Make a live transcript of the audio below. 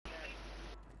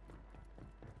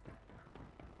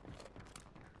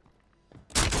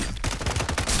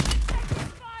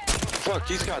fuck,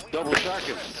 he's got double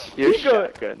shotgun.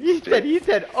 He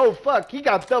said, oh fuck, he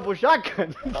got double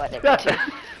shotgun.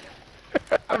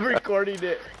 I'm recording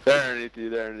it. They're underneath you,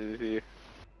 they're underneath you.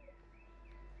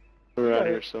 Around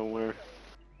here somewhere.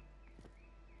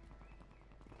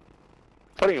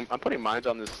 I'm putting mines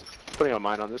on this. Putting a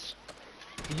mine on this.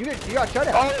 You got shut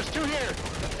out. Oh, there's two here!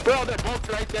 Bro, they're both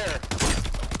right there.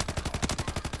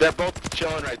 They're both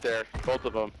chilling right there. Both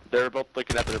of them. They're both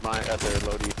looking at their mine, at their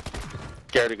loadie.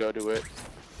 Scared to go to it.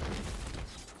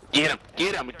 Get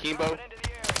him, Akimbo.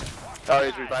 Oh,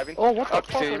 he's reviving. Oh, what the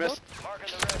fuck? You missed?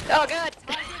 Oh god!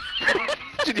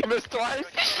 Did you miss twice?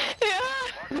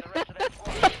 Yeah!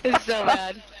 It's so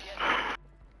bad.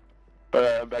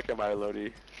 I'm back at my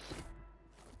loadie.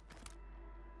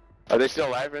 Are they still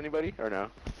alive, anybody? Or no?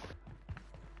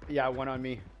 Yeah, one on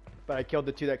me. But I killed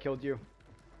the two that killed you.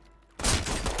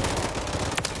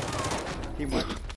 Teamwork.